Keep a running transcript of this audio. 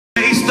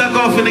stuck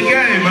off in the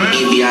game, man.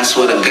 EB, I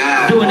swear to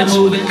God. Doing the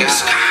moving.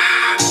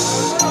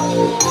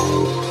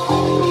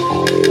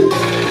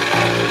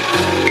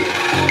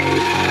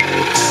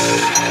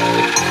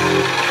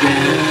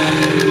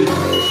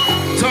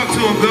 Talk to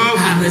him, go.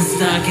 I've been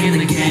stuck in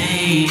the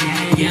game.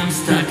 Yeah, I'm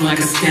stuck like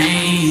a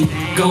stain.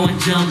 Go and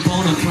jump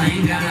on a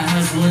plane. Gotta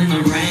hustle in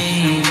the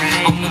rain.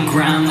 On the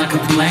ground like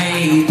a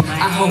blade.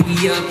 I hold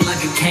me up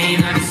like a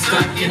cane. I've been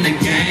stuck in the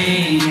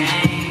game.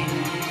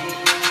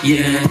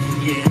 Yeah.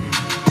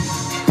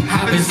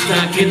 I've been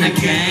stuck in the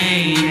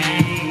game.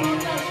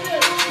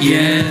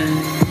 Yeah.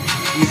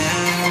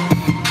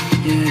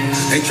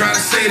 They try to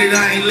say that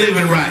I ain't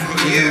living right.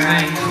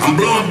 Right. I'm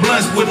blowing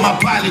blunts with my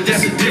pilot,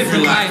 that's a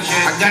different life.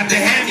 I got the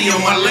hammy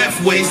on my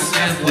left waist.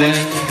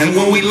 And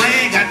when we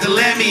land, got the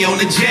lammy on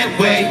the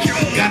jetway.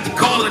 Got the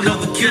calling of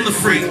the killer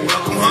freak.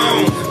 Welcome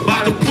home.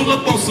 About to pull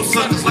up on some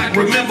suckers like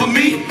remember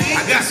me?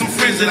 I got some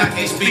friends that I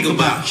can't speak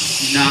about.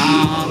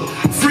 Nah.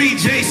 Free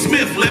J.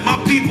 Smith, let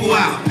my people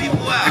out.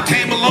 I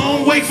came a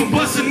long way from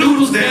busting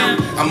noodles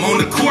down. I'm on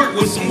the court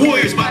with some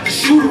warriors about to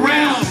shoot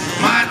around.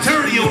 My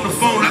attorney on the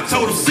phone, I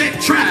told him set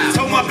trial.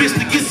 Told my bitch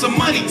to get some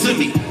money to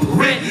me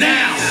right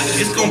now.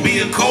 It's gonna be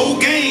a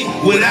cold game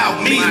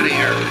without me.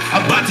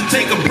 I'm about to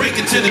take a break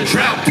into the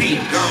drought peak.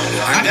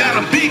 I got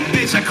a big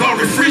bitch I call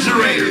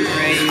refrigerator.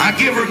 I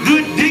give her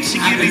good dick, she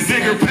give me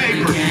bigger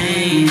paper.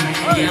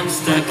 Yeah, I'm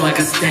stuck like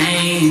a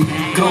stain.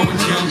 Go and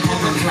jump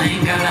on a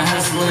plane. Gotta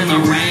hustle in the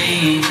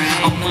rain.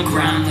 On the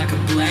ground like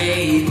a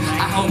blade.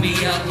 I hold me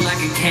up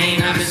like a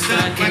cane. I've been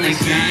stuck in the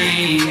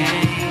game.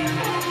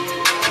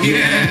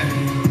 Yeah.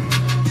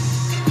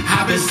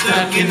 I've been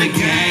stuck in the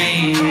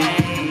game.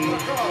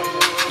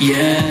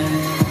 Yeah.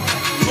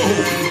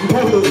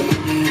 Whoa,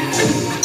 whoa.